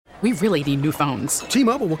We really need new phones.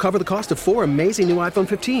 T-Mobile will cover the cost of 4 amazing new iPhone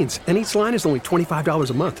 15s, and each line is only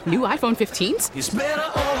 $25 a month. New iPhone 15s? It's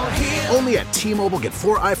better over here. Only at T-Mobile, get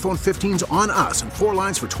 4 iPhone 15s on us and 4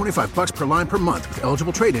 lines for $25 per line per month with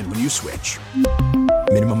eligible trade-in when you switch.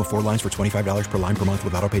 Minimum of 4 lines for $25 per line per month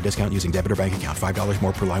with autopay discount using debit or bank account. $5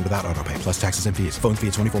 more per line without autopay, plus taxes and fees. Phone fee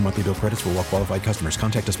at 24 monthly bill credits for well-qualified customers.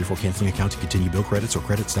 Contact us before canceling account to continue bill credits or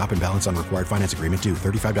credit stop and balance on required finance agreement due.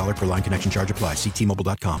 $35 per line connection charge applies. See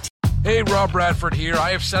T-Mobile.com. Hey, Rob Bradford here. I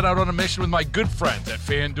have set out on a mission with my good friends at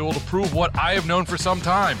FanDuel to prove what I have known for some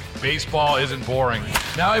time. Baseball isn't boring.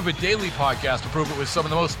 Now I have a daily podcast to prove it with some of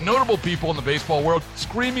the most notable people in the baseball world,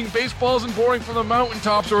 screaming baseball isn't boring from the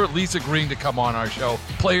mountaintops, or at least agreeing to come on our show.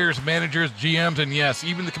 Players, managers, GMs, and yes,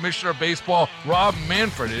 even the commissioner of baseball, Rob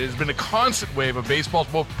Manfred. It has been a constant wave of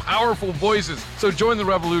baseball's most powerful voices. So join the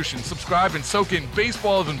revolution. Subscribe and soak in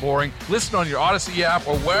Baseball Isn't Boring. Listen on your Odyssey app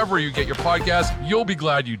or wherever you get your podcast. You'll be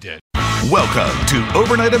glad you did. Welcome to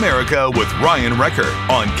Overnight America with Ryan Recker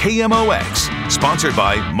on KMOX. Sponsored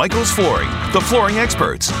by Michael's Flooring, the flooring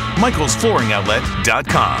experts.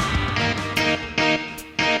 MichaelsFlooringoutlet.com.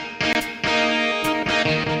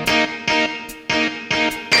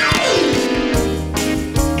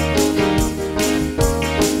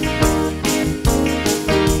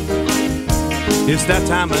 It's that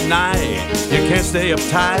time of night, you can't stay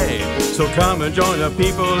uptight. So come and join the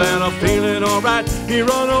people and I'm feeling alright. Here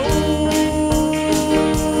on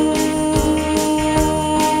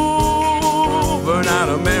Overnight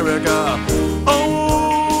America.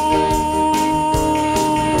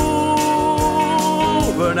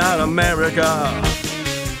 Overnight America.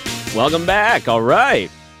 Welcome back. All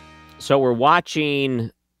right. So we're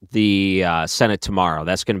watching the Senate tomorrow.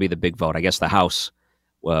 That's going to be the big vote. I guess the House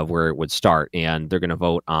where it would start, and they're going to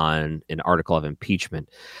vote on an article of impeachment.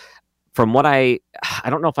 From what I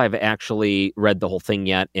don't know if I've actually read the whole thing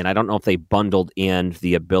yet, and I don't know if they bundled in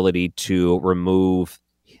the ability to remove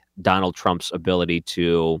Donald Trump's ability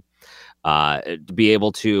to be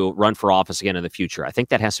able to run for office again in the future. I think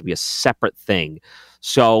that has to be a separate thing.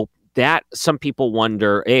 So that some people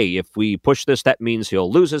wonder, hey, if we push this, that means he'll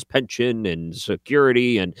lose his pension and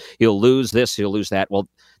security, and he'll lose this, he'll lose that. Well,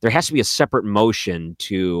 there has to be a separate motion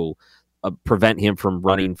to prevent him from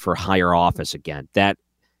running for higher office again. That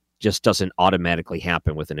just doesn't automatically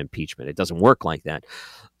happen with an impeachment. It doesn't work like that.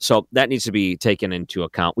 So that needs to be taken into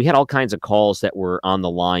account. We had all kinds of calls that were on the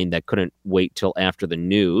line that couldn't wait till after the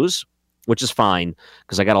news, which is fine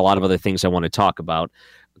because I got a lot of other things I want to talk about.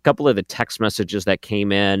 A couple of the text messages that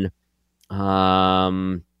came in,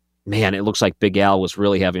 man, it looks like Big Al was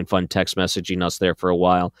really having fun text messaging us there for a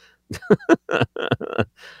while.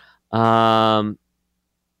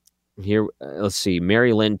 Here, let's see.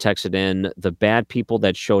 Mary Lynn texted in, the bad people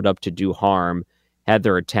that showed up to do harm had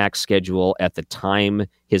their attack schedule at the time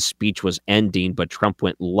his speech was ending, but Trump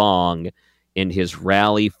went long in his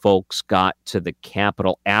rally. Folks got to the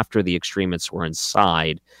Capitol after the extremists were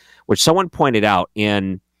inside, which someone pointed out.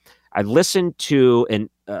 And I listened to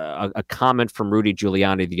a comment from Rudy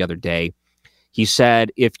Giuliani the other day. He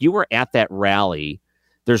said, if you were at that rally,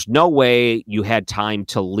 there's no way you had time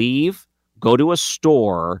to leave, go to a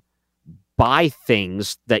store, buy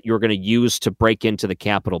things that you're going to use to break into the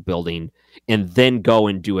Capitol building, and then go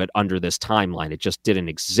and do it under this timeline. It just didn't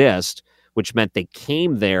exist, which meant they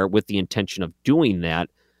came there with the intention of doing that.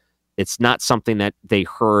 It's not something that they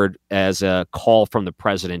heard as a call from the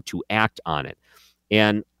president to act on it.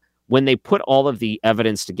 And when they put all of the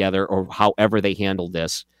evidence together, or however they handle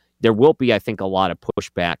this, there will be, I think, a lot of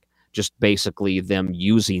pushback, just basically them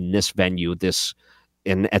using this venue,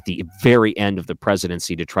 and at the very end of the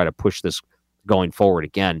presidency to try to push this going forward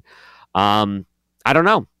again. I don't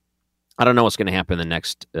know. I don't know what's going to happen the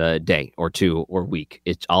next day or two or week.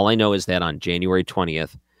 All I know is that on January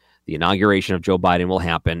 20th, the inauguration of Joe Biden will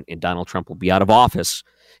happen and Donald Trump will be out of office.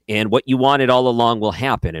 And what you wanted all along will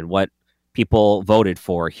happen, and what people voted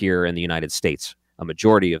for here in the United States, a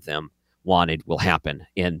majority of them wanted, will happen.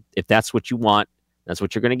 And if that's what you want, that's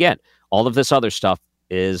what you're going to get. All of this other stuff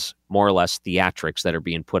is more or less theatrics that are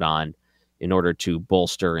being put on in order to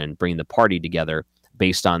bolster and bring the party together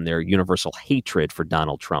based on their universal hatred for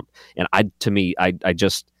Donald Trump. And I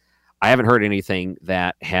haven't heard anything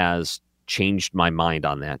that has changed my mind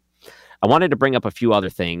on that. I wanted to bring up a few other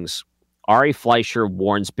things. Ari Fleischer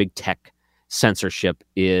warns big tech censorship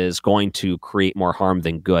is going to create more harm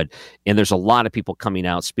than good. And there's a lot of people coming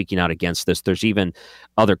out, speaking out against this. There's even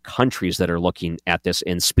other countries that are looking at this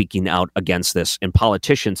and speaking out against this. And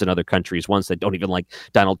politicians in other countries, ones that don't even like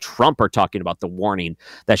Donald Trump, are talking about the warning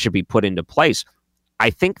that should be put into place. I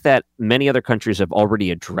think that many other countries have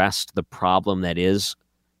already addressed the problem that is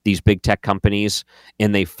these big tech companies,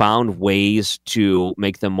 and they found ways to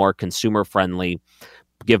make them more consumer friendly,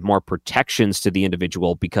 give more protections to the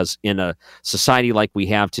individual, because in a society like we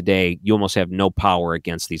have today, you almost have no power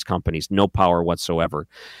against these companies, no power whatsoever.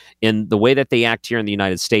 And the way that they act here in the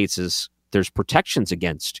United States is there's protections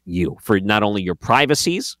against you for not only your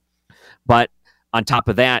privacies, but on top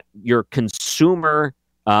of that, your consumer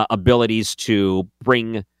abilities to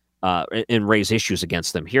bring and raise issues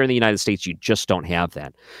against them. Here in the United States, you just don't have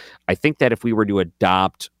that. I think that if we were to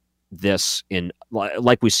adopt this in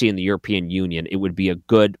like we see in the European Union, it would be a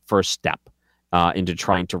good first step into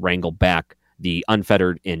trying to wrangle back the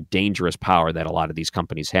unfettered and dangerous power that a lot of these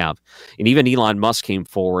companies have. And even Elon Musk came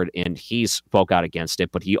forward and he spoke out against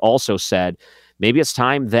it, but he also said maybe it's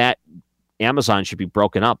time that Amazon should be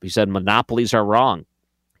broken up. He said monopolies are wrong.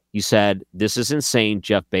 He said, this is insane,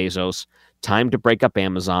 Jeff Bezos. Time to break up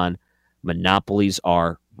Amazon. Monopolies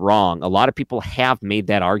are wrong. A lot of people have made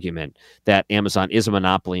that argument that Amazon is a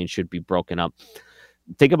monopoly and should be broken up.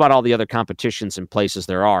 Think about all the other competitions and places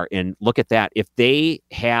there are, and look at that. If they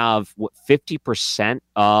have 50%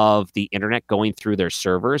 of the internet going through their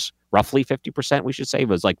servers, roughly 50%, we should say, it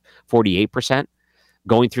was like 48%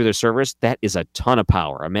 going through their servers, that is a ton of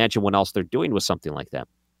power. Imagine what else they're doing with something like that.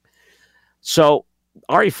 So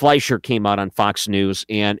Ari Fleischer came out on Fox News,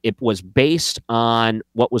 and it was based on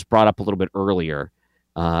what was brought up a little bit earlier.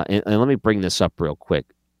 And let me bring this up real quick.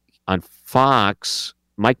 On Fox,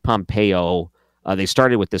 Mike Pompeo, they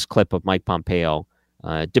started with this clip of Mike Pompeo,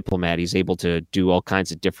 diplomat. He's able to do all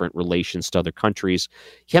kinds of different relations to other countries.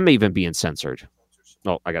 Him even being censored.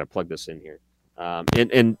 Oh, I got to plug this in here.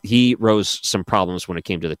 And he rose some problems when it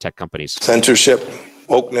came to the tech companies. Censorship,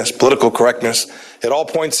 wokeness, political correctness, it all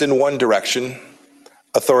points in one direction: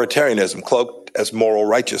 authoritarianism cloaked as moral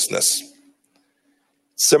righteousness.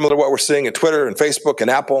 Similar to what we're seeing at Twitter and Facebook and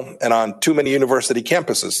Apple and on too many university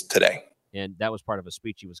campuses today. And that was part of a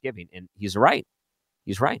speech he was giving. And he's right.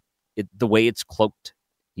 He's right. The way it's cloaked,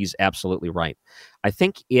 he's absolutely right. I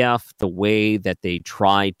think if the way that they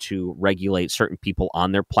try to regulate certain people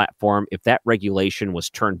on their platform, if that regulation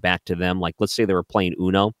was turned back to them, like let's say they were playing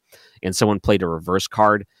Uno and someone played a reverse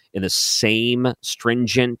card, in the same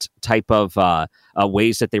stringent type of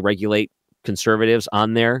ways that they regulate conservatives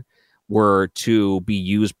on there were to be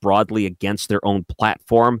used broadly against their own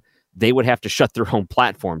platform, they would have to shut their own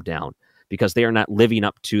platform down because they are not living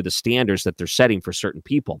up to the standards that they're setting for certain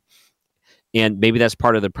people. And maybe that's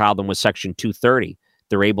part of the problem with Section 230.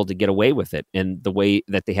 They're able to get away with it. And the way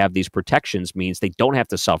that they have these protections means they don't have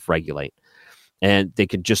to self-regulate. And they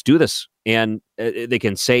can just do this. And they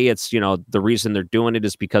can say it's, the reason they're doing it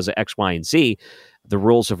is because of X, Y, and Z, the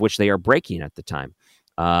rules of which they are breaking at the time.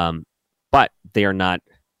 But they are not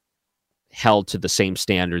held to the same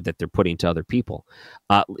standard that they're putting to other people.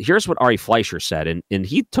 Here's what Ari Fleischer said, and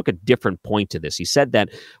he took a different point to this. He said that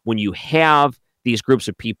when you have these groups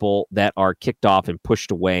of people that are kicked off and pushed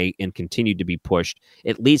away and continue to be pushed,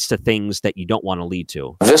 it leads to things that you don't want to lead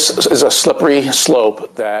to. This is a slippery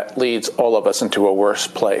slope that leads all of us into a worse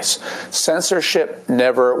place. Censorship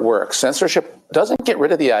never works. Censorship doesn't get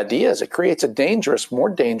rid of the ideas. It creates a more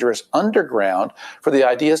dangerous underground for the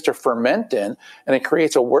ideas to ferment in, and it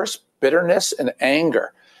creates a worse bitterness and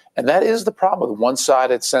anger. And that is the problem with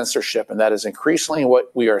one-sided censorship, and that is increasingly what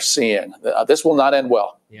we are seeing. This will not end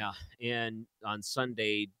well. Yeah, and on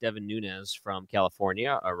Sunday, Devin Nunes from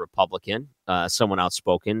California, a Republican, someone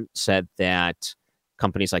outspoken, said that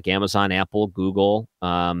companies like Amazon, Apple, Google,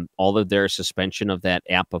 all of their suspension of that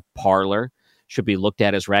app of Parler should be looked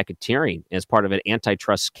at as racketeering as part of an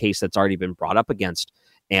antitrust case that's already been brought up against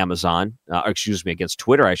Amazon, against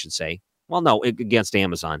Twitter, I should say. Well, no, against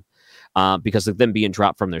Amazon, because of them being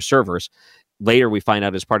dropped from their servers. Later, we find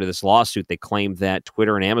out as part of this lawsuit, they claimed that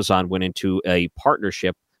Twitter and Amazon went into a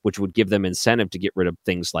partnership which would give them incentive to get rid of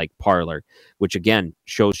things like Parler, which again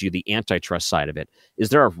shows you the antitrust side of it. Is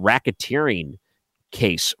there a racketeering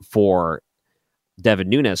case for Devin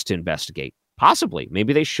Nunes to investigate? Possibly.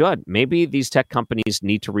 Maybe they should. Maybe these tech companies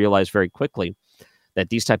need to realize very quickly that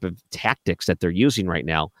these type of tactics that they're using right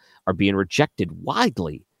now are being rejected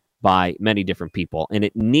widely by many different people, and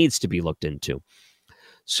it needs to be looked into.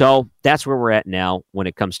 So that's where we're at now when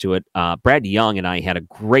it comes to it. Brad Young and I had a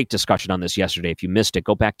great discussion on this yesterday. If you missed it,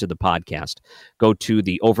 go back to the podcast. Go to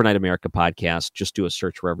the Overnight America podcast. Just do a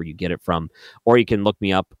search wherever you get it from. Or you can look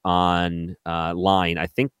me up on line. I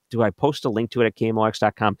think, do I post a link to it at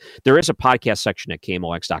KMOX.com? There is a podcast section at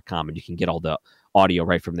KMOX.com, and you can get all the audio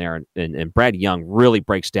right from there. And Brad Young really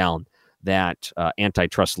breaks down that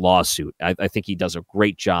antitrust lawsuit. I think he does a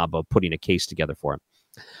great job of putting a case together for him.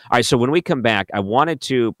 All right, so when we come back, I wanted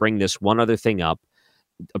to bring this one other thing up.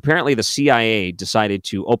 apparently the CIA decided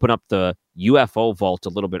to open up the UFO vault a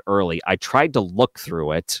little bit early. I tried to look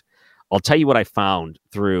through it. I'll tell you what I found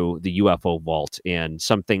through the UFO vault and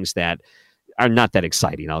some things that are not that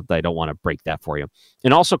exciting. I don't want to break that for you.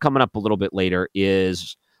 And also coming up a little bit later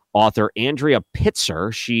is author Andrea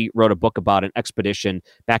Pitzer. She wrote a book about an expedition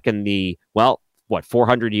back in the,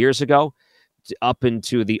 400 years ago up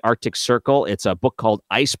into the Arctic Circle. It's a book called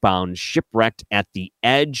Icebound, Shipwrecked at the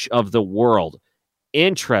Edge of the World.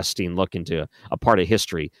 Interesting look into a part of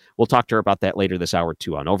history. We'll talk to her about that later this hour,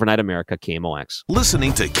 too, on Overnight America, KMOX.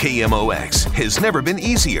 Listening to KMOX has never been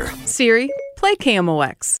easier. Siri, play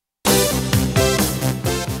KMOX.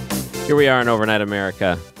 Here we are in Overnight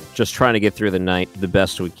America, just trying to get through the night the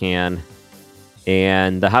best we can.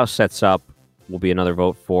 And the House sets up. Will be another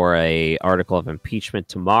vote for a article of impeachment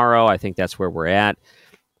tomorrow. I think that's where we're at.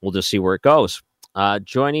 We'll just see where it goes.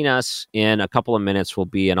 Joining us in a couple of minutes will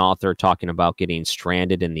be an author talking about getting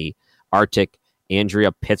stranded in the Arctic,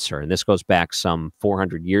 Andrea Pitzer. And this goes back some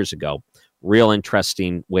 400 years ago. Real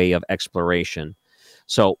interesting way of exploration.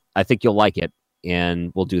 So I think you'll like it,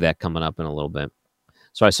 and we'll do that coming up in a little bit.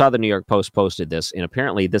 So I saw the New York Post posted this, and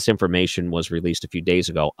apparently this information was released a few days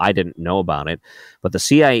ago. I didn't know about it, but the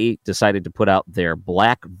CIA decided to put out their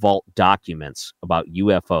Black Vault documents about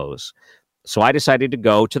UFOs. So I decided to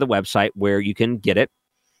go to the website where you can get it,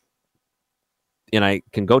 and I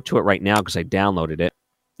can go to it right now because I downloaded it.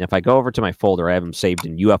 If I go over to my folder, I have them saved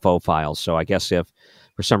in UFO files. So I guess if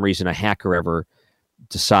for some reason a hacker ever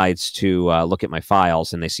decides to look at my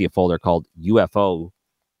files and they see a folder called UFO,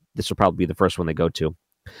 this will probably be the first one they go to.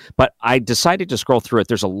 But I decided to scroll through it.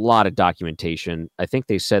 There's a lot of documentation. I think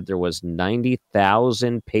they said there was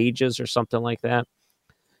 90,000 pages or something like that.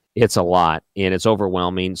 It's a lot, and it's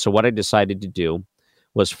overwhelming. So what I decided to do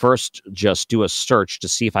was first just do a search to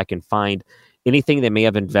see if I can find anything they may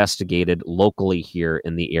have investigated locally here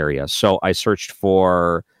in the area. So I searched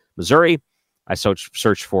for Missouri. I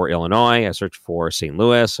searched for Illinois. I searched for St.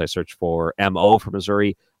 Louis. I searched for MO for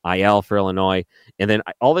Missouri, IL for Illinois. And then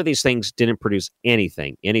all of these things didn't produce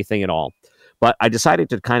anything at all. But I decided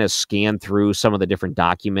to kind of scan through some of the different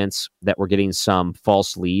documents that were getting some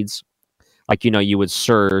false leads. Like, you would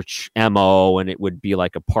search MO and it would be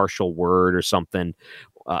like a partial word or something.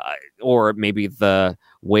 Or maybe the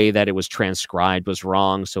way that it was transcribed was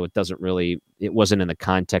wrong. So it wasn't in the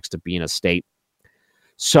context of being a state.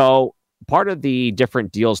 So part of the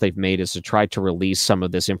different deals they've made is to try to release some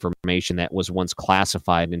of this information that was once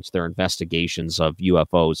classified into their investigations of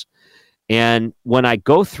UFOs. And when I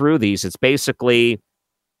go through these, it's basically,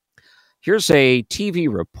 here's a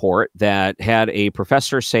TV report that had a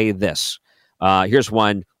professor say this. Here's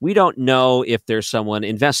one. We don't know if there's someone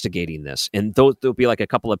investigating this. And there'll be like a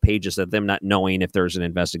couple of pages of them not knowing if there's an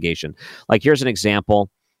investigation. Like, here's an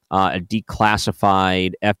example, a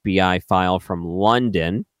declassified FBI file from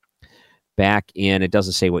London back in, it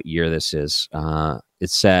doesn't say what year this is. It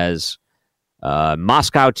says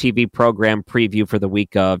Moscow TV program preview for the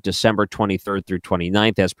week of December 23rd through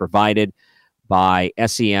 29th as provided by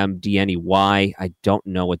SEMDNEY. I don't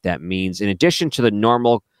know what that means. In addition to the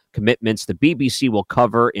normal commitments, the BBC will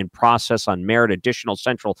cover in process on merit additional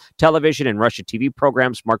Central Television and Russia TV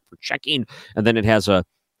programs marked for checking. And then it has a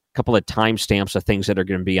couple of timestamps of things that are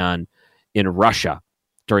going to be on in Russia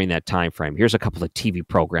during that time frame. Here's a couple of TV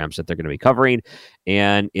programs that they're going to be covering,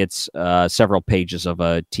 and it's several pages of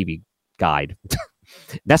a TV guide.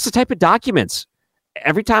 That's the type of documents.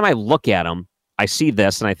 Every time I look at them, I see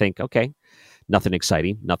this and I think, okay, nothing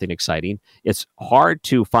exciting. It's hard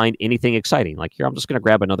to find anything exciting. Like, here, I'm just going to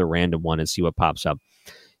grab another random one and see what pops up.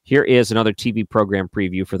 Here is another TV program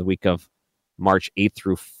preview for the week of March 8th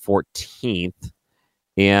through 14th,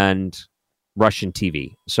 and Russian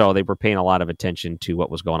TV. So they were paying a lot of attention to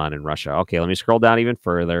what was going on in Russia. Okay, let me scroll down even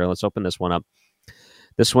further. Let's open this one up.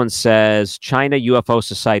 This one says, China UFO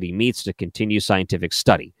Society meets to continue scientific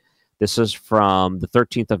study. This is from the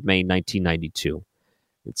 13th of May, 1992.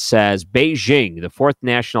 It says, Beijing, the Fourth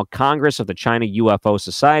National Congress of the China UFO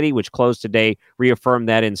Society, which closed today, reaffirmed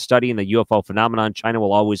that in studying the UFO phenomenon, China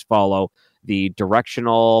will always follow the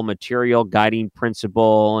directional material guiding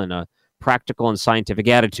principle and a practical and scientific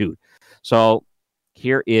attitude. So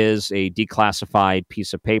here is a declassified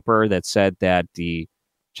piece of paper that said that the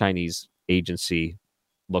Chinese agency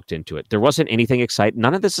looked into it. There wasn't anything exciting.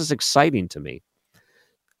 None of this is exciting to me.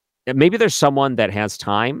 Maybe there's someone that has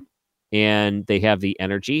time and they have the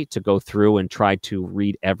energy to go through and try to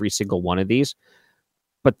read every single one of these.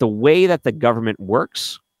 But the way that the government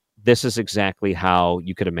works, this is exactly how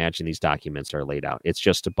you could imagine these documents are laid out. It's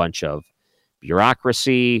just a bunch of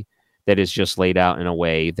bureaucracy that is just laid out in a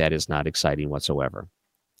way that is not exciting whatsoever.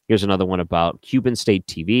 Here's another one about Cuban state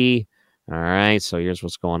TV. All right, so here's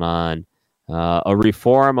what's going on. A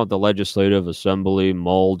reform of the legislative assembly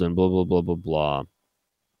mold and blah, blah, blah, blah, blah.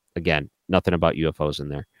 Again, nothing about UFOs in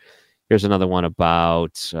there. Here's another one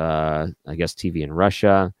about, I guess, TV in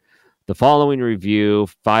Russia. The following review,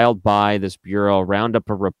 filed by this bureau, roundup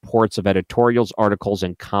of reports of editorials, articles,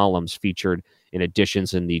 and columns featured in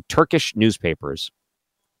editions in the Turkish newspapers.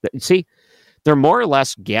 See, they're more or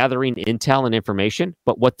less gathering intel and information,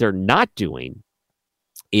 but what they're not doing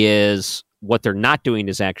is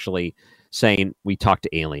actually saying we talked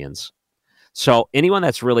to aliens. So anyone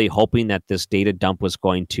that's really hoping that this data dump was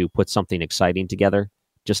going to put something exciting together,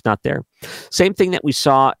 just not there. Same thing that we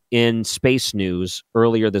saw in space news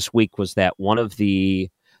earlier this week was that one of the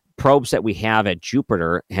probes that we have at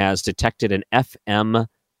Jupiter has detected an FM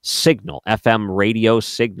radio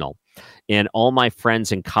signal. And all my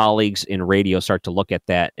friends and colleagues in radio start to look at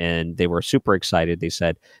that, and they were super excited. They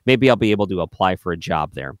said, maybe I'll be able to apply for a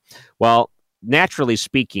job there. Well, naturally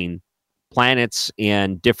speaking, planets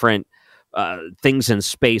and different things in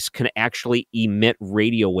space can actually emit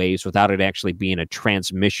radio waves without it actually being a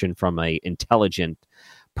transmission from an intelligent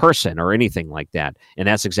person or anything like that. And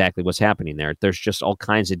that's exactly what's happening there. There's just all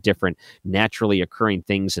kinds of different naturally occurring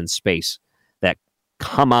things in space that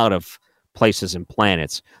come out of places and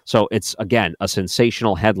planets. So it's, again, a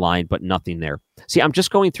sensational headline, but nothing there. See, I'm just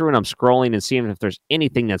going through and I'm scrolling and seeing if there's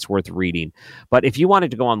anything that's worth reading. But if you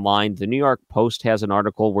wanted to go online, the New York Post has an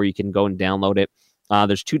article where you can go and download it.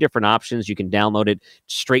 There's two different options. You can download it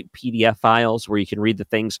straight PDF files where you can read the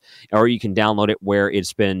things, or you can download it where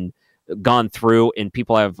it's been gone through and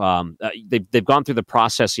people have they've gone through the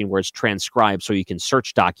processing where it's transcribed, so you can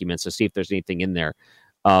search documents to see if there's anything in there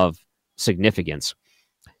of significance.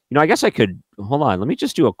 You know, I guess I could hold on. Let me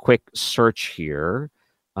just do a quick search here.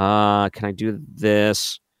 Can I do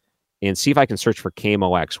this and see if I can search for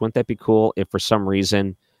KMOX? Wouldn't that be cool if for some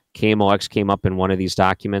reason KMOX came up in one of these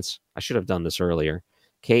documents? I should have done this earlier.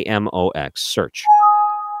 KMOX, search.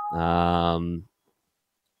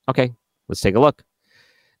 Okay, let's take a look.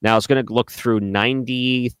 Now, it's going to look through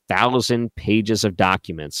 90,000 pages of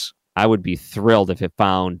documents. I would be thrilled if it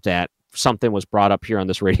found that something was brought up here on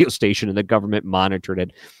this radio station and the government monitored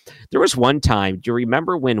it. There was one time, do you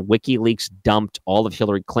remember when WikiLeaks dumped all of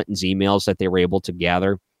Hillary Clinton's emails that they were able to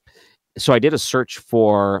gather? So I did a search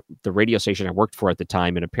for the radio station I worked for at the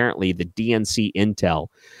time, and apparently the DNC Intel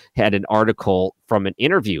had an article from an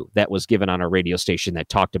interview that was given on a radio station that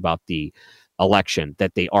talked about the election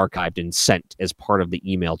that they archived and sent as part of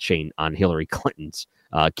the email chain on Hillary Clinton's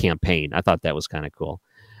campaign. I thought that was kind of cool.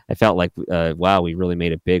 I felt like, wow, we really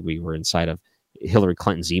made it big. We were inside of Hillary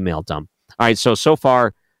Clinton's email dump. All right, so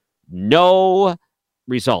far, no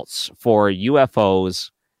results for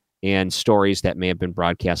UFOs and stories that may have been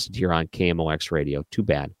broadcasted here on KMOX radio. Too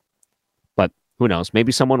bad. But who knows?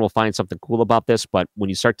 Maybe someone will find something cool about this. But when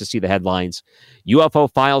you start to see the headlines,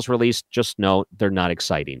 UFO files released, just know they're not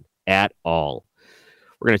exciting at all.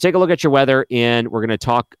 We're going to take a look at your weather, and we're going to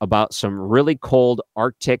talk about some really cold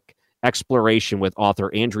Arctic exploration with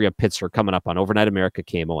author Andrea Pitzer coming up on Overnight America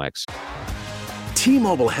KMOX.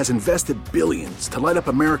 T-Mobile has invested billions to light up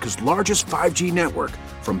America's largest 5G network,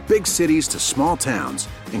 from big cities to small towns,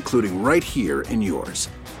 including right here in yours.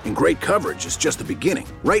 And great coverage is just the beginning.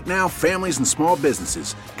 Right now, families and small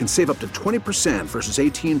businesses can save up to 20% versus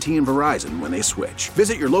AT&T and Verizon when they switch.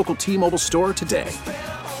 Visit your local T-Mobile store today.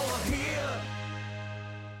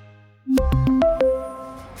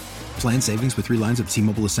 Plan savings with 3 lines of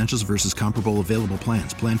T-Mobile Essentials versus comparable available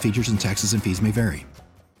plans. Plan features and taxes and fees may vary.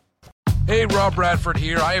 Hey, Rob Bradford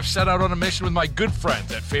here. I have set out on a mission with my good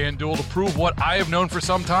friends at FanDuel to prove what I have known for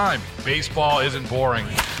some time. Baseball isn't boring.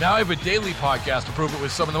 Now I have a daily podcast to prove it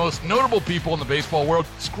with some of the most notable people in the baseball world,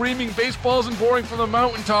 screaming baseball isn't boring from the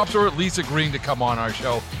mountaintops, or at least agreeing to come on our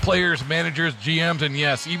show. Players, managers, GMs, and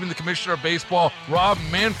yes, even the commissioner of baseball, Rob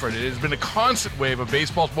Manfred. It has been a constant wave of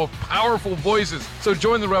baseball's most powerful voices. So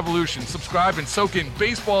join the revolution. Subscribe and soak in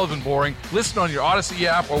Baseball Isn't Boring. Listen on your Odyssey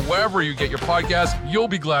app or wherever you get your podcasts. You'll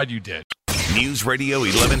be glad you did. News Radio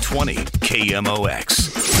 1120,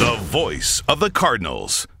 KMOX, the voice of the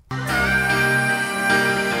Cardinals.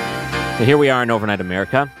 Here we are in Overnight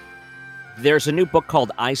America. There's a new book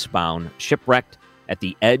called Icebound, Shipwrecked at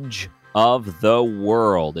the Edge of the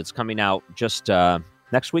World. It's coming out just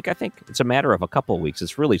next week, I think. It's a matter of a couple of weeks.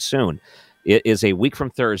 It's really soon. It is a week from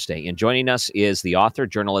Thursday. And joining us is the author,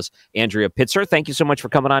 journalist, Andrea Pitzer. Thank you so much for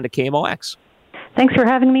coming on to KMOX. Thanks for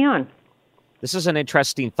having me on. This is an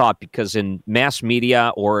interesting thought because in mass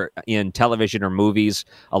media or in television or movies,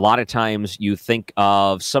 a lot of times you think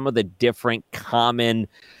of some of the different common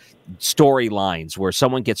storylines where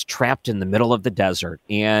someone gets trapped in the middle of the desert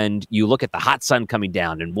and you look at the hot sun coming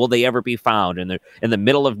down and will they ever be found, and they're in the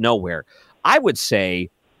middle of nowhere. I would say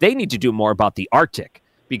they need to do more about the Arctic,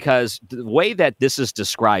 because the way that this is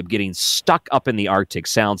described, getting stuck up in the Arctic,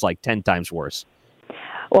 sounds like 10 times worse.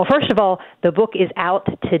 Well, first of all, the book is out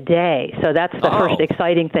today, so that's the first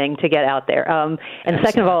exciting thing to get out there. And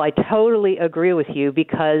second of all, I totally agree with you,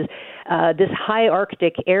 because this high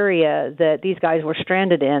Arctic area that these guys were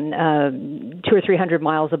stranded in, 200 or 300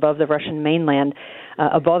 miles above the Russian mainland,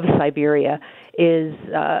 above Siberia, is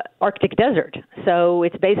Arctic desert. So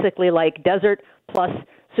it's basically like desert plus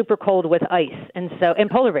super cold with ice, and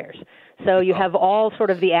polar bears. So you have all sort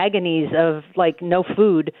of the agonies of like no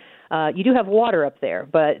food. You do have water up there,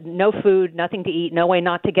 but no food, nothing to eat, no way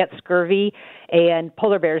not to get scurvy, and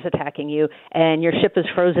polar bears attacking you, and your ship is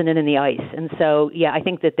frozen in the ice. And so, yeah, I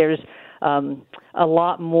think that there's a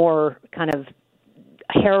lot more kind of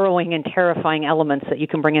harrowing and terrifying elements that you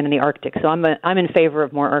can bring in the Arctic. So I'm in favor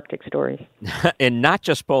of more Arctic stories. And not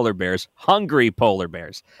just polar bears, hungry polar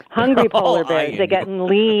bears. Hungry polar bears. They're getting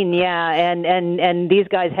lean, yeah. And these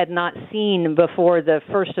guys had not seen, before the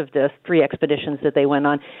first of the 3 expeditions that they went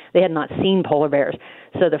on, they had not seen polar bears.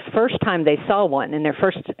 So the first time they saw one in their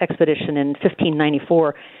first expedition in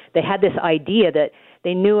 1594, they had this idea that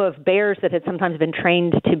they knew of bears that had sometimes been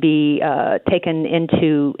trained to be taken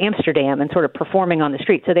into Amsterdam and sort of performing on the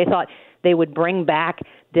street. So they thought they would bring back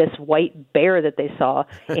this white bear that they saw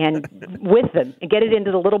and with them and get it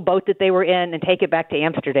into the little boat that they were in and take it back to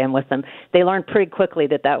Amsterdam with them. They learned pretty quickly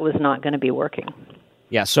that that was not going to be working.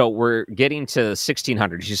 Yeah, so we're getting to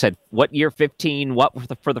 1600s. You said what year? 15? What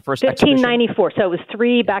for the first 1594. Expedition? So it was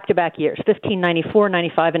 3 back-to-back years, 1594,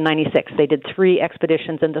 95, and 96. They did 3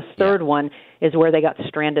 expeditions, and the third one is where they got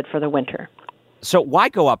stranded for the winter. So why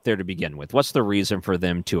go up there to begin with? What's the reason for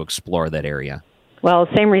them to explore that area? Well,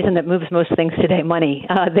 same reason that moves most things today, money.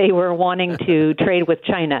 They were wanting to trade with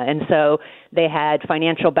China, and so they had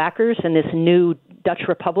financial backers in this new Dutch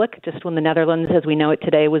Republic, just when the Netherlands, as we know it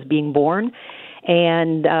today, was being born.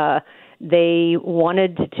 And they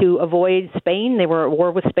wanted to avoid Spain. They were at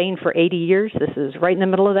war with Spain for 80 years. This is right in the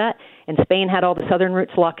middle of that. And Spain had all the southern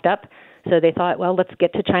routes locked up. So they thought, well, let's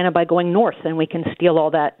get to China by going north, and we can steal all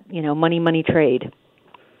that, money trade.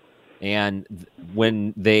 And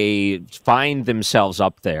when they find themselves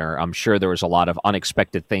up there, I'm sure there was a lot of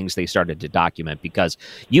unexpected things they started to document, because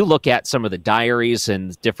you look at some of the diaries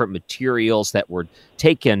and different materials that were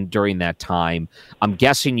taken during that time. I'm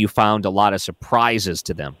guessing you found a lot of surprises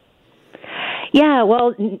to them. Yeah,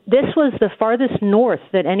 well, this was the farthest north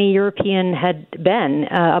that any European had been,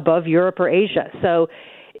 above Europe or Asia. So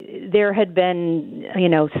there had been,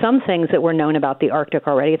 some things that were known about the Arctic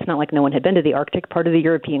already. It's not like no one had been to the Arctic. Part of the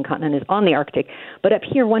European continent is on the Arctic. But up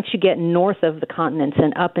here, once you get north of the continents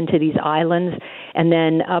and up into these islands and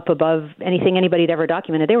then up above anything anybody had ever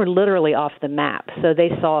documented, they were literally off the map. So they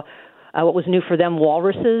saw what was new for them,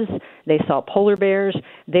 walruses. They saw polar bears.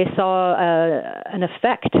 They saw an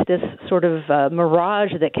effect, this sort of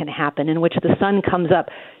mirage that can happen in which the sun comes up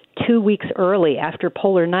 2 weeks early after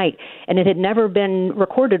polar night, and it had never been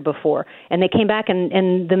recorded before. And they came back,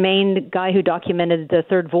 and the main guy who documented the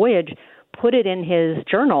third voyage put it in his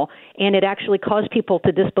journal, and it actually caused people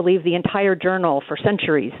to disbelieve the entire journal for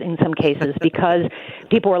centuries in some cases, because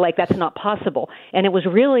people were like, that's not possible. And it was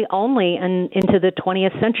really only into the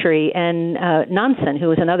 20th century, and Nansen, who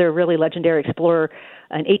was another really legendary explorer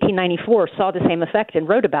in 1894, saw the same effect and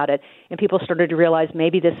wrote about it, and people started to realize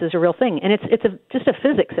maybe this is a real thing. And it's just a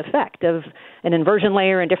physics effect of an inversion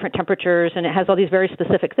layer and different temperatures, and it has all these very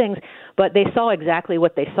specific things, but they saw exactly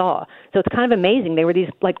what they saw. So it's kind of amazing. They were these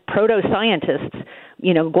like proto-scientists,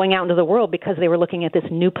 going out into the world because they were looking at this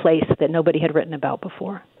new place that nobody had written about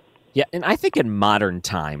before. Yeah, and I think in modern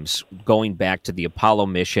times, going back to the Apollo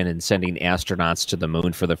mission and sending astronauts to the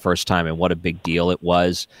moon for the first time, and what a big deal it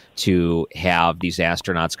was to have these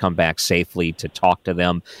astronauts come back safely, to talk to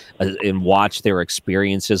them and watch their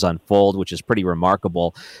experiences unfold, which is pretty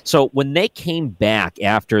remarkable. So when they came back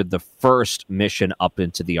after the first mission up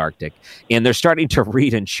into the Arctic, and they're starting to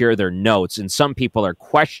read and share their notes, and some people are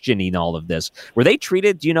questioning all of this, were they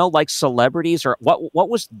treated, like celebrities, or what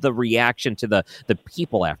was the reaction to the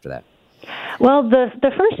people after that? Well,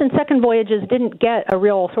 the first and second voyages didn't get a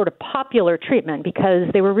real sort of popular treatment because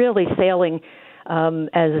they were really sailing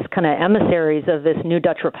as kind of emissaries of this new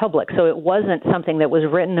Dutch Republic. So it wasn't something that was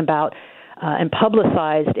written about and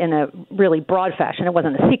publicized in a really broad fashion. It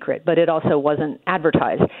wasn't a secret, but it also wasn't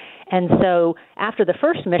advertised. And so after the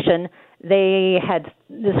first mission, they had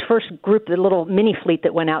this first group, the little mini fleet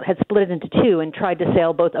that went out, had split it into 2 and tried to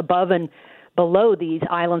sail both above and below these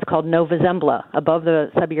islands called Nova Zembla, above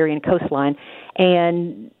the Siberian coastline.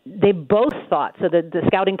 And they both thought, so the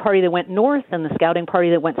scouting party that went north and the scouting party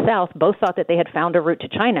that went south both thought that they had found a route to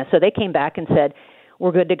China. So they came back and said,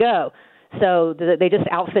 we're good to go. So they just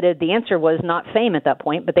outfitted, the answer was not FAME at that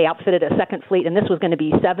point, but they outfitted a second fleet, and this was going to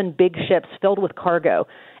be 7 big ships filled with cargo.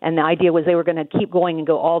 And the idea was they were going to keep going and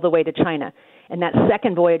go all the way to China. And that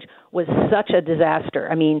second voyage was such a disaster.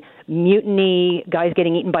 I mean, mutiny, guys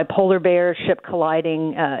getting eaten by polar bears, ship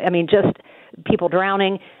colliding, just people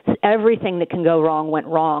drowning. Everything that can go wrong went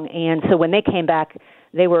wrong. And so when they came back,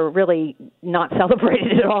 they were really not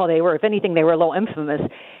celebrated at all. They were, if anything, they were a little infamous.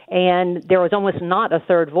 And there was almost not a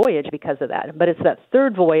third voyage because of that. But it's that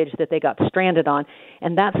third voyage that they got stranded on,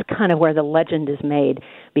 and that's kind of where the legend is made,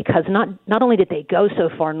 because not only did they go so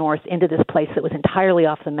far north into this place that was entirely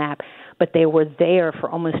off the map, but they were there for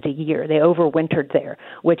almost a year. They overwintered there,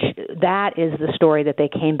 which that is the story that they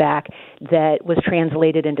came back that was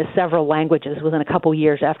translated into several languages within a couple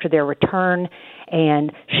years after their return.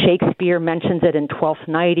 And Shakespeare mentions it in Twelfth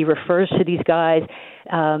Night. He refers to these guys.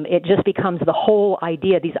 It just becomes the whole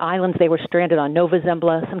idea. These islands they were stranded on, Nova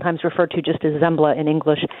Zembla, sometimes referred to just as Zembla in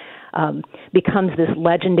English, becomes this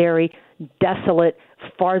legendary, desolate,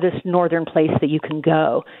 farthest northern place that you can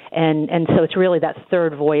go. And so it's really that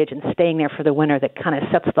third voyage and staying there for the winter that kind of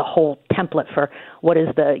sets the whole template for what is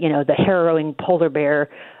the harrowing polar bear,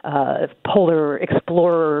 polar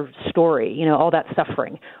explorer story, all that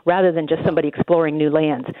suffering, rather than just somebody exploring new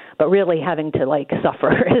lands, but really having to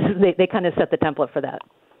suffer. They kind of set the template for that.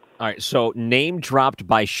 All right, so name dropped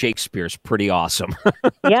by Shakespeare is pretty awesome.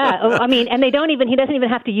 Yeah, and he doesn't even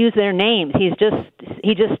have to use their names. He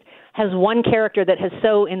just has one character that has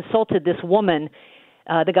so insulted this woman.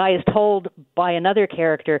 The guy is told by another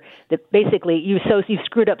character that basically you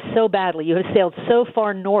screwed up so badly, you have sailed so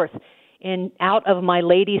far north and out of my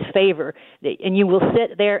lady's favor, and you will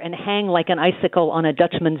sit there and hang like an icicle on a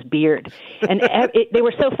Dutchman's beard. And they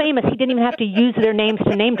were so famous, he didn't even have to use their names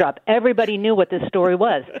to name drop. Everybody knew what this story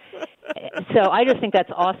was. So I just think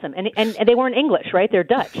that's awesome. And they weren't English, right? They're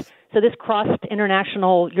Dutch. So this crossed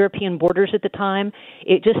international European borders at the time.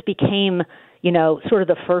 It just became, sort of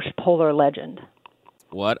the first polar legend.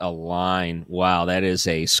 What a line. Wow, that is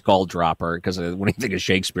a skull dropper, because when you think of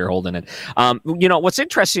Shakespeare holding it. What's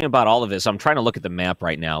interesting about all of this, I'm trying to look at the map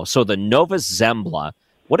right now. So the Nova Zembla,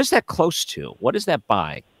 what is that close to? What is that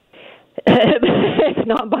by? It's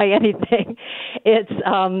not by anything. It's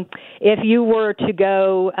if you were to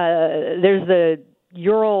go, there's the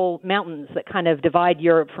Ural Mountains that kind of divide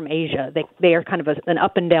Europe from Asia. They are kind of an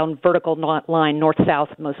up and down vertical line, north-south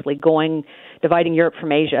mostly, dividing Europe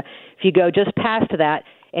from Asia. If you go just past that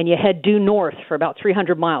and you head due north for about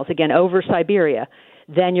 300 miles, again, over Siberia,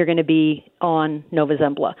 then you're going to be on Nova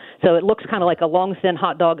Zembla. So it looks kind of like a long, thin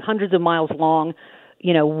hot dog, hundreds of miles long,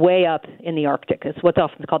 way up in the Arctic. It's what's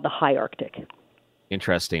often called the high Arctic.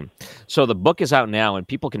 Interesting. So the book is out now, and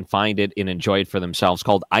people can find it and enjoy it for themselves,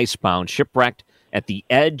 called Icebound, Shipwrecked at the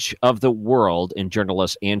Edge of the World, and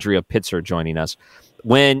journalist Andrea Pitzer joining us.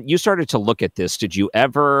 When you started to look at this, did you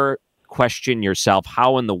ever question yourself,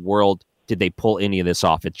 how in the world did they pull any of this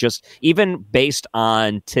off? It's just, even based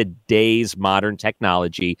on today's modern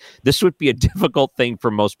technology, this would be a difficult thing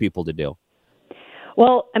for most people to do.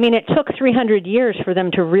 Well, it took 300 years for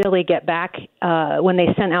them to really get back when they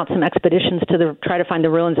sent out some expeditions to try to find the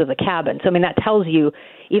ruins of the cabin. So, that tells you,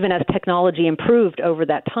 even as technology improved over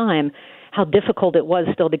that time, how difficult it was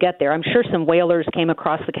still to get there. I'm sure some whalers came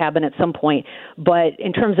across the cabin at some point, but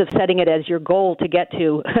in terms of setting it as your goal to get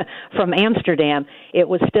to from Amsterdam, it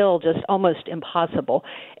was still just almost impossible.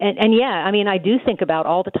 And yeah, I do think about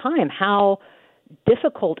all the time how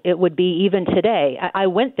difficult it would be even today. I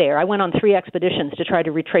went there. I went on 3 expeditions to try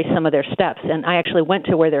to retrace some of their steps, and I actually went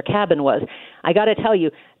to where their cabin was. I got to tell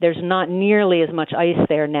you, there's not nearly as much ice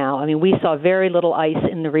there now. We saw very little ice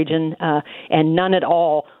in the region, and none at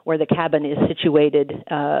all where the cabin is situated.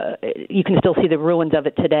 You can still see the ruins of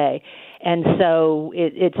it today. And so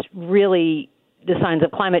it's really, the signs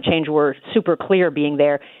of climate change were super clear being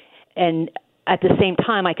there. And at the same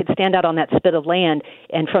time, I could stand out on that spit of land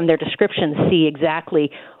and from their descriptions see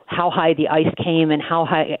exactly how high the ice came and how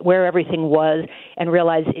high, where everything was, and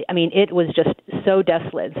realize, it was just so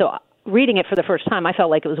desolate. So reading it for the first time, I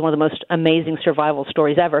felt like it was one of the most amazing survival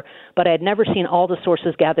stories ever, but I had never seen all the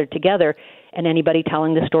sources gathered together and anybody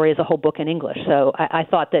telling the story as a whole book in English. So I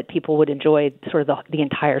thought that people would enjoy sort of the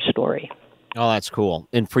entire story. Oh, that's cool.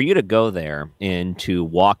 And for you to go there and to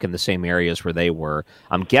walk in the same areas where they were,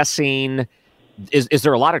 I'm guessing... Is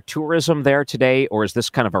there a lot of tourism there today, or is this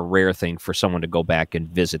kind of a rare thing for someone to go back and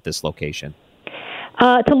visit this location?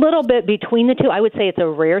 It's a little bit between the two. I would say it's a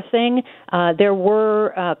rare thing. There were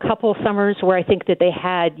a couple summers where I think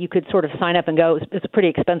that you could sort of sign up and go. It's pretty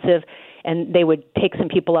expensive, and they would take some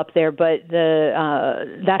people up there, but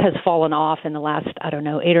that has fallen off in the last, 8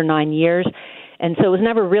 or 9 years. And so it was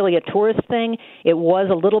never really a tourist thing. It was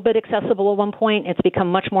a little bit accessible at one point. It's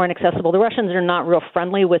become much more inaccessible. The Russians are not real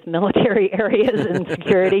friendly with military areas and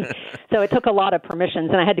security, so it took a lot of permissions,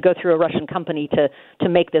 and I had to go through a Russian company to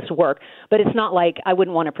make this work. But it's not like I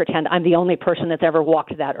wouldn't want to pretend I'm the only person that's ever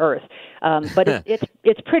walked that earth. But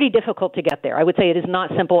it's pretty difficult to get there. I would say it is not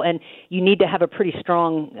simple, and you need to have a pretty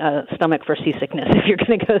strong stomach for seasickness if you're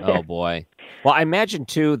going to go there. Oh, boy. Well, I imagine,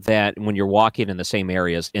 too, that when you're walking in the same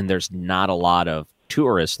areas and there's not a lot of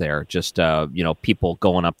tourists there, just, people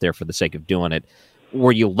going up there for the sake of doing it,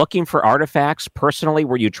 were you looking for artifacts personally?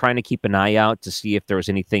 Were you trying to keep an eye out to see if there was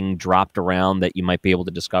anything dropped around that you might be able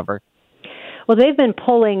to discover? Well, they've been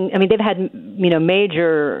they've had,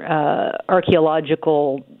 major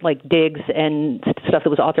archaeological, digs and stuff that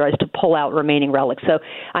was authorized to pull out remaining relics. So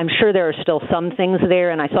I'm sure there are still some things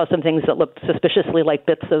there, and I saw some things that looked suspiciously like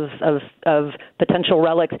bits of potential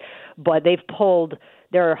relics, but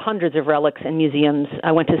there are hundreds of relics in museums.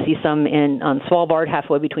 I went to see some on Svalbard,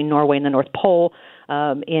 halfway between Norway and the North Pole.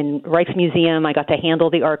 In Rijksmuseum, I got to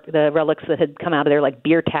handle the relics that had come out of there, like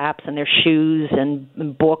beer taps and their shoes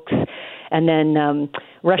and books. And then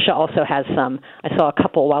Russia also has some. I saw a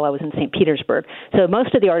couple while I was in St. Petersburg. So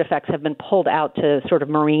most of the artifacts have been pulled out to sort of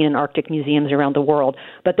marine and Arctic museums around the world.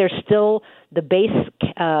 But there's still the base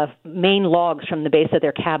main logs from the base of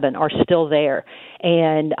their cabin are still there.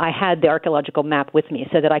 And I had the archaeological map with me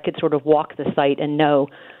so that I could sort of walk the site and know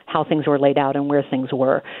how things were laid out and where things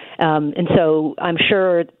were. And so I'm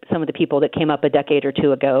sure some of the people that came up a decade or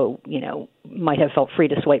two ago, might have felt free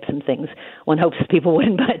to swipe some things. One hopes people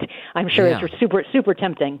wouldn't, but I'm sure it's super, super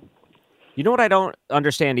tempting. You know what I don't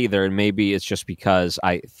understand either, and maybe it's just because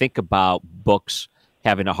I think about books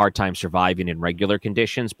having a hard time surviving in regular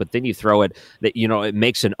conditions, but then you throw it that, it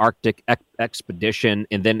makes an Arctic expedition,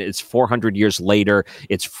 and then it's 400 years later,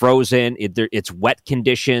 it's frozen, it's wet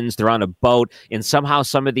conditions, they're on a boat, and somehow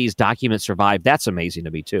some of these documents survive. That's amazing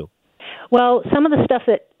to me, too. Well, some of the stuff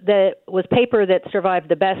that was paper that survived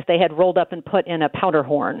the best, they had rolled up and put in a powder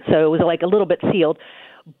horn, so it was like a little bit sealed.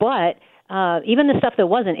 But even the stuff that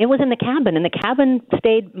wasn't, it was in the cabin, and the cabin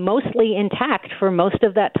stayed mostly intact for most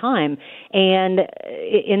of that time. And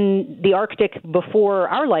in the Arctic before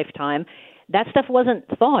our lifetime, that stuff wasn't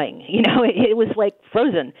thawing. It was like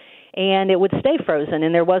frozen, and it would stay frozen,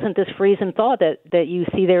 and there wasn't this freeze and thaw that you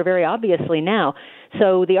see there very obviously now.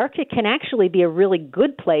 So the Arctic can actually be a really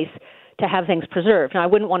good place to have things preserved. Now, I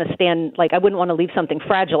wouldn't want to leave something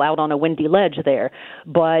fragile out on a windy ledge there,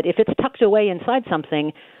 but if it's tucked away inside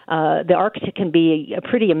something, the Arctic can be a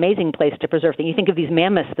pretty amazing place to preserve things. You think of these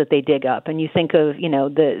mammoths that they dig up, and you think of,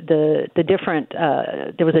 the different,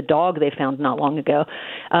 there was a dog they found not long ago.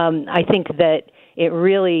 I think that it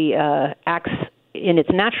really acts in its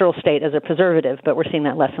natural state as a preservative, but we're seeing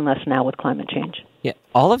that less and less now with climate change. Yeah,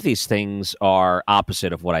 all of these things are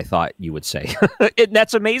opposite of what I thought you would say.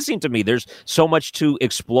 That's amazing to me. There's so much to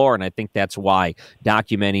explore, and I think that's why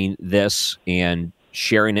documenting this and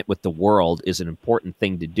sharing it with the world is an important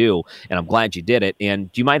thing to do, and I'm glad you did it.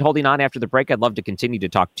 And do you mind holding on after the break? I'd love to continue to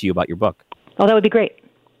talk to you about your book. Oh, that would be great.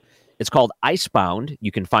 It's called Icebound.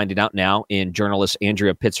 You can find it out now in journalist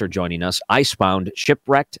Andrea Pitzer joining us. Icebound,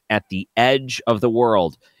 Shipwrecked at the Edge of the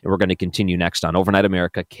World. And we're going to continue next on Overnight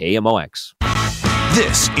America, KMOX.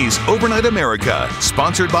 This is Overnight America,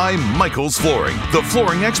 sponsored by Michael's Flooring, the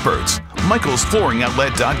flooring experts.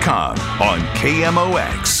 MichaelsFlooringOutlet.com on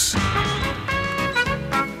KMOX.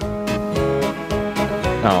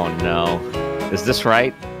 Oh, no. Is this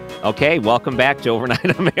right? Okay, welcome back to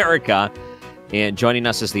Overnight America. And joining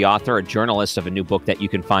us is the author, a journalist of a new book that you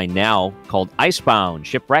can find now called Icebound,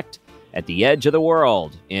 Shipwrecked at the Edge of the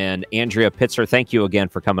World. And Andrea Pitzer, thank you again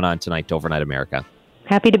for coming on tonight to Overnight America.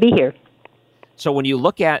 Happy to be here. So when you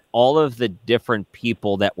look at all of the different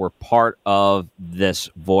people that were part of this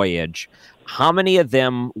voyage, how many of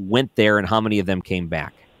them went there and how many of them came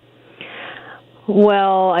back?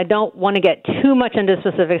 Well, I don't want to get too much into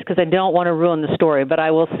specifics because I don't want to ruin the story, but I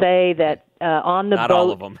will say that on the boat... Not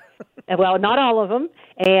all of them. Well, not all of them.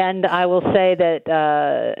 And I will say that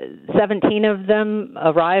 17 of them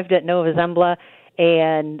arrived at Nova Zembla,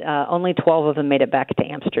 and only 12 of them made it back to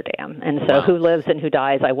Amsterdam. And so who lives and who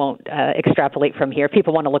dies, I won't extrapolate from here.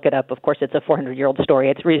 People want to look it up. Of course, it's a 400-year-old story.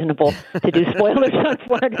 It's reasonable to do spoilers on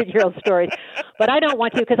 400-year-old stories. But I don't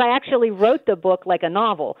want to because I actually wrote the book like a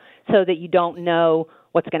novel so that you don't know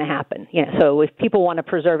what's going to happen. So if people want to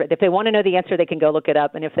preserve it, if they want to know the answer, they can go look it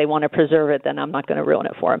up. And if they want to preserve it, then I'm not going to ruin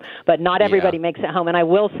it for them. But not everybody makes it home. And I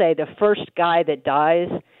will say the first guy that dies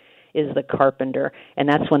is the carpenter, and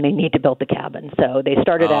that's when they need to build the cabin. So they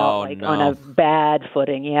started out on a bad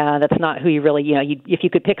footing. Yeah, that's not who you really, if you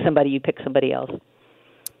could pick somebody, you pick somebody else.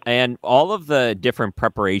 And all of the different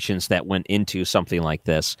preparations that went into something like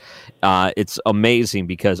this, it's amazing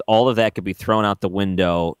because all of that could be thrown out the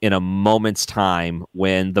window in a moment's time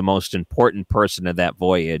when the most important person of that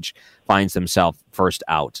voyage finds themselves first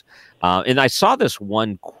out. And I saw this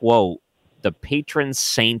one quote, the patron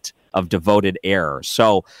saint of devoted error.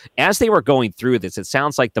 So as they were going through this, it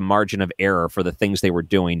sounds like the margin of error for the things they were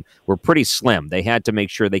doing were pretty slim. They had to make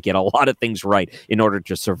sure they get a lot of things right in order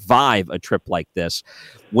to survive a trip like this.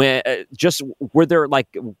 Were there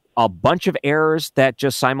like a bunch of errors that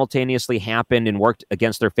just simultaneously happened and worked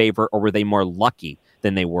against their favor, or were they more lucky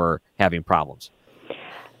than they were having problems?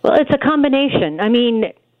 Well, it's a combination. I mean,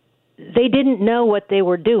 they didn't know what they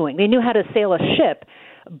were doing. They knew how to sail a ship,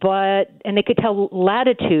 and they could tell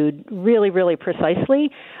latitude really, really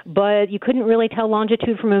precisely, but you couldn't really tell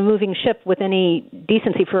longitude from a moving ship with any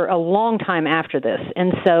decency for a long time after this.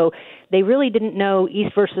 And so they really didn't know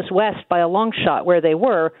east versus west by a long shot where they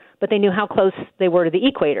were, but they knew how close they were to the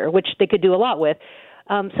equator, which they could do a lot with.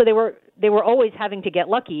 So they were always having to get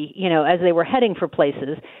lucky, as they were heading for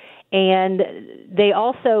places. And they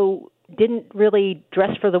also didn't really dress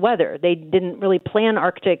for the weather. They didn't really plan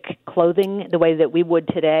Arctic clothing the way that we would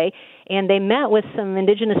today. And they met with some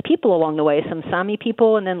indigenous people along the way, some Sami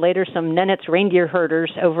people, and then later some Nenets reindeer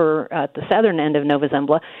herders over at the southern end of Nova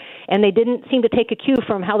Zembla. And they didn't seem to take a cue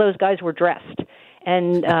from how those guys were dressed.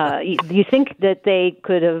 And you think that they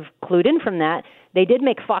could have clued in from that. They did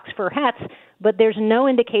make fox fur hats, but there's no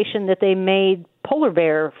indication that they made polar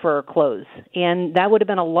bear fur clothes, and that would have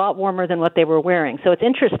been a lot warmer than what they were wearing. So it's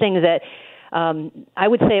interesting that I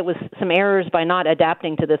would say it was some errors by not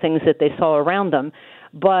adapting to the things that they saw around them,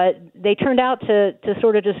 but they turned out to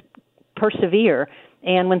sort of just persevere.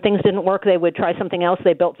 And when things didn't work, they would try something else.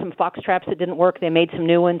 They built some fox traps that didn't work. They made some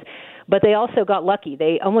new ones. But they also got lucky.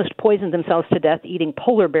 They almost poisoned themselves to death eating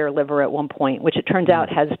polar bear liver at one point, which it turns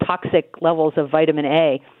out has toxic levels of vitamin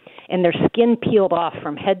A. And their skin peeled off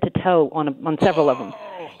from head to toe on several of them.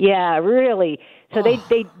 Yeah, really. So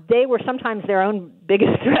they were sometimes their own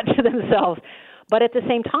biggest threat to themselves. But at the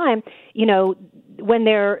same time, when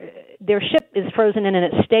their ship is frozen in and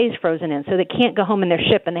it stays frozen in, so they can't go home in their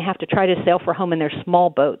ship and they have to try to sail for home in their small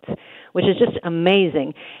boats, which is just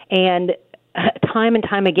amazing. And time and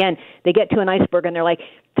time again, they get to an iceberg and they're like,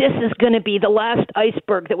 this is going to be the last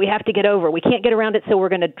iceberg that we have to get over. We can't get around it, so we're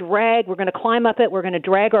going to climb up it, we're going to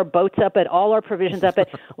drag our boats up it, all our provisions up it,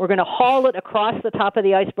 we're going to haul it across the top of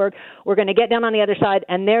the iceberg, we're going to get down on the other side,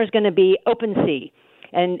 and there's going to be open sea.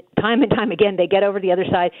 And time again, they get over the other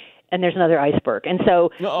side, and there's another iceberg. And so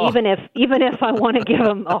even if I want to give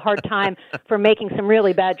them a hard time for making some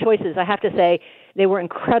really bad choices, I have to say they were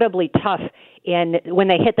incredibly tough. And when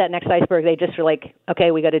they hit that next iceberg, they just were like,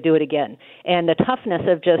 okay, we got to do it again. And the toughness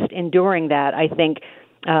of just enduring that, I think,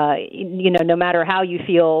 no matter how you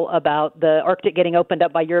feel about the Arctic getting opened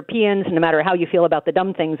up by Europeans, no matter how you feel about the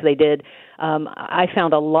dumb things they did, I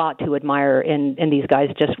found a lot to admire in these guys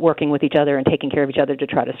just working with each other and taking care of each other to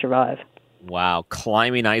try to survive. Wow,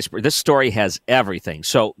 climbing iceberg. This story has everything.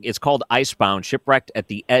 So it's called Icebound, Shipwrecked at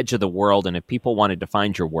the Edge of the World. And if people wanted to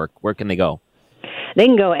find your work, where can they go? They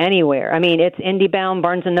can go anywhere. I mean, it's IndieBound,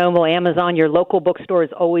 Barnes & Noble, Amazon. Your local bookstore is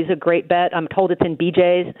always a great bet. I'm told it's in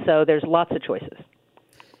BJ's, so there's lots of choices.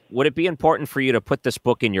 Would it be important for you to put this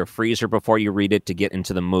book in your freezer before you read it to get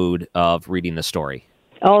into the mood of reading the story?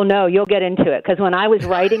 Oh, no, you'll get into it. Because when I was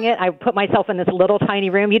writing it, I put myself in this little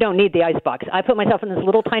tiny room. You don't need the icebox. I put myself in this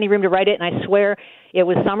little tiny room to write it, and I swear it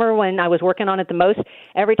was summer when I was working on it the most.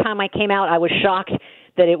 Every time I came out, I was shocked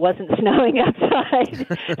that it wasn't snowing outside.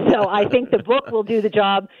 So I think the book will do the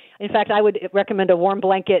job. In fact, I would recommend a warm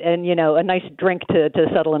blanket and, a nice drink to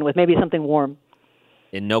settle in with, maybe something warm.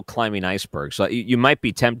 And no climbing icebergs. So you might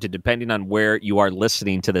be tempted, depending on where you are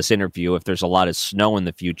listening to this interview, if there's a lot of snow in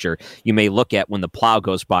the future, you may look at when the plow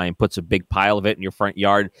goes by and puts a big pile of it in your front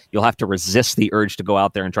yard, you'll have to resist the urge to go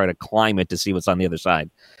out there and try to climb it to see what's on the other side.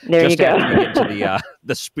 There you go. Just after you get to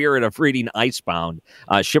the spirit of reading Icebound,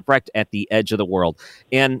 Shipwrecked at the Edge of the World.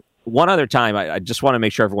 And one other time, I just want to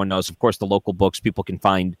make sure everyone knows, of course, the local books, people can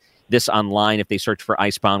find this online if they search for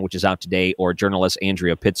Icebound, which is out today, or journalist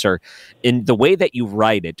Andrea Pitzer. In the way that you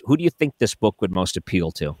write it, who do you think this book would most appeal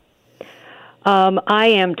to? I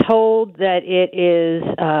am told that it is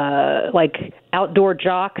like outdoor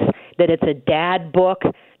jocks that it's a dad book,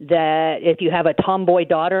 that if you have a tomboy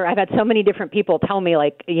daughter, I've had so many different people tell me,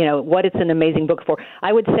 like, what it's an amazing book for.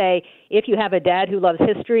 I would say if you have a dad who loves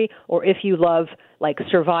history, or if you love, like,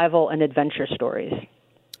 survival and adventure stories.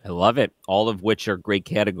 I love it, all of which are great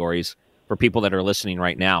categories for people that are listening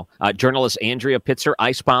right now. Journalist Andrea Pitzer,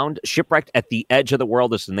 Icebound, Shipwrecked at the Edge of the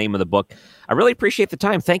World is the name of the book. I really appreciate the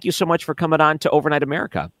time. Thank you so much for coming on to Overnight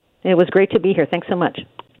America. It was great to be here. Thanks so much.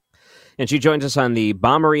 And she joins us on the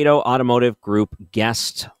Bomarito Automotive Group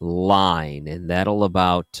guest line, and that'll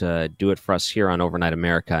about do it for us here on Overnight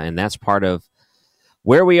America. And that's part of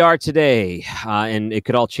where we are today, and it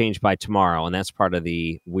could all change by tomorrow. And that's part of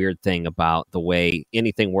the weird thing about the way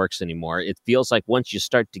anything works anymore. It feels like once you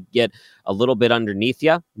start to get a little bit underneath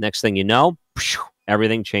you, next thing you know,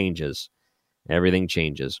 everything changes. Everything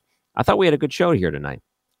changes. I thought we had a good show here tonight.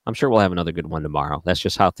 I'm sure we'll have another good one tomorrow. That's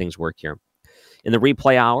just how things work here. In the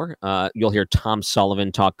replay hour, you'll hear Tom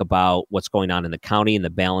Sullivan talk about what's going on in the county and the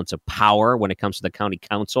balance of power when it comes to the county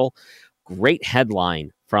council. Great headline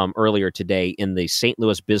from earlier today in the St.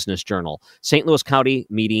 Louis Business Journal. St. Louis County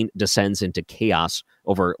meeting descends into chaos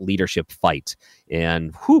over leadership fight.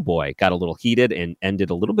 And whoo boy, got a little heated and ended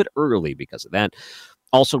a little bit early because of that.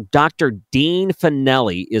 Also, Dr. Dean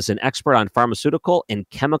Finelli is an expert on pharmaceutical and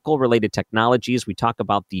chemical-related technologies. We talk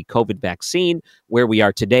about the COVID vaccine, where we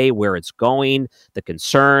are today, where it's going, the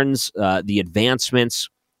concerns, the advancements.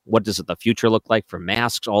 What does the future look like for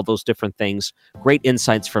masks, all those different things. Great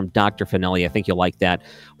insights from Dr. Finelli. I think you'll like that.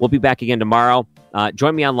 We'll be back again tomorrow.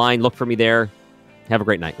 Join me online. Look for me there. Have a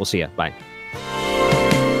great night. We'll see you. Bye.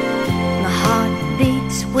 My heart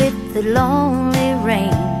beats with the lonely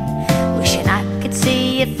rain. Wishing I could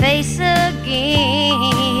see your face again.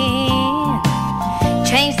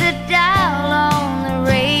 Change the dial on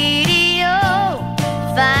the radio.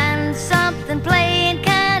 Find something playing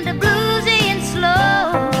kind of bluesy and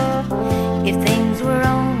slow. If things were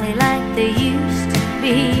only like they used to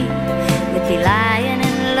be, we'd be lying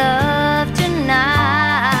in love tonight.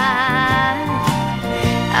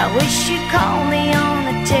 I wish you'd call me on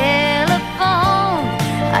the telephone.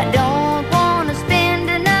 I don't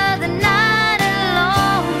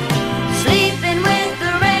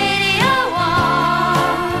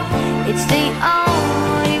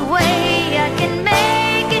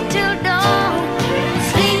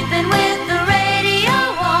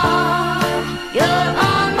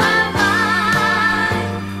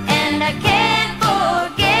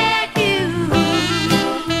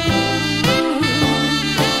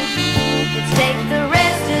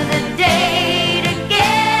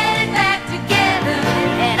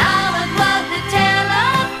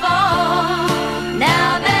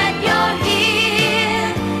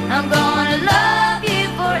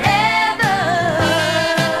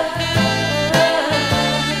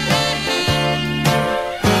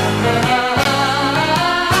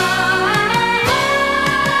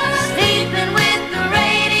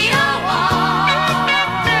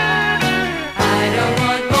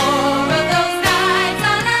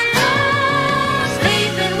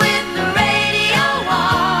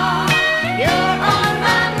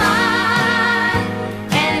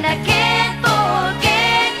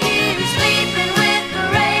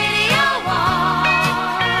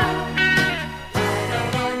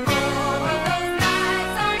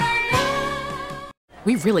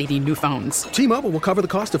We really need new phones. T-Mobile will cover the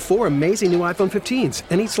cost of 4 amazing new iPhone 15s,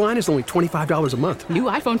 and each line is only $25 a month. New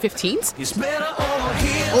iPhone 15s? It's better over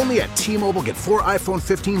here. Only at T-Mobile, get 4 iPhone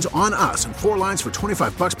 15s on us and 4 lines for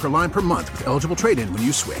 $25 per line per month with eligible trade-in when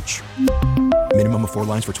you switch. Minimum of 4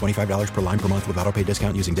 lines for $25 per line per month with autopay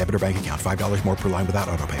discount using debit or bank account. $5 more per line without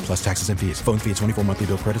autopay, plus taxes and fees. Phone fee at 24 monthly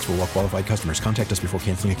bill credits for well-qualified customers. Contact us before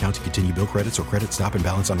canceling account to continue bill credits or credit stop and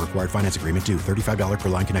balance on required finance agreement due. $35 per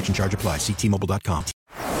line connection charge applies. See T-Mobile.com.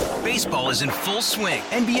 Baseball is in full swing.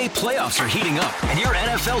 NBA playoffs are heating up, and your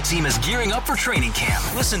NFL team is gearing up for training camp.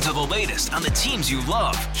 Listen to the latest on the teams you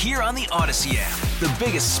love here on the Odyssey app. The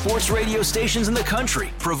biggest sports radio stations in the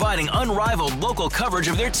country, providing unrivaled local coverage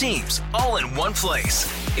of their teams, all in one place.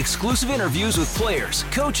 Exclusive interviews with players,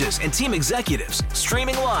 coaches, and team executives,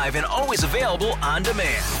 streaming live and always available on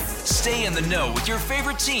demand. Stay in the know with your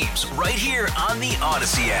favorite teams right here on the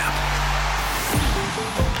Odyssey app.